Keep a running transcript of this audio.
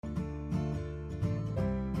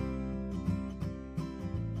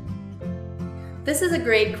This is a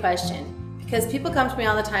great question because people come to me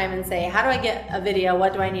all the time and say, how do I get a video?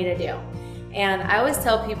 What do I need to do? And I always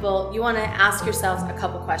tell people you want to ask yourselves a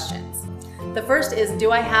couple questions. The first is, do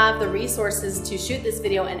I have the resources to shoot this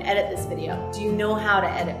video and edit this video? Do you know how to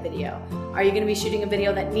edit video? Are you going to be shooting a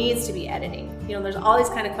video that needs to be editing? You know, there's all these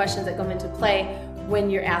kind of questions that come into play when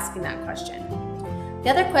you're asking that question. The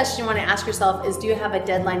other question you want to ask yourself is, do you have a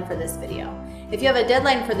deadline for this video? If you have a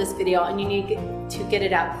deadline for this video and you need to get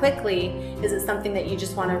it out quickly, is it something that you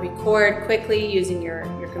just want to record quickly using your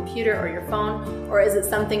computer or your phone? Or is it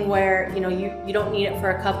something where you don't need it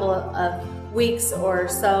for a couple of weeks or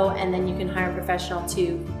so, and then you can hire a professional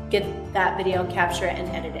to get that video, capture it, and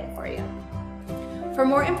edit it for you? For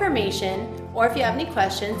more information, or if you have any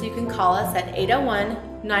questions, you can call us at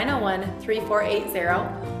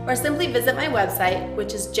 801-901-3480, or simply visit my website,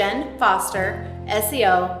 which is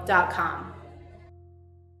jenfosterseo.com.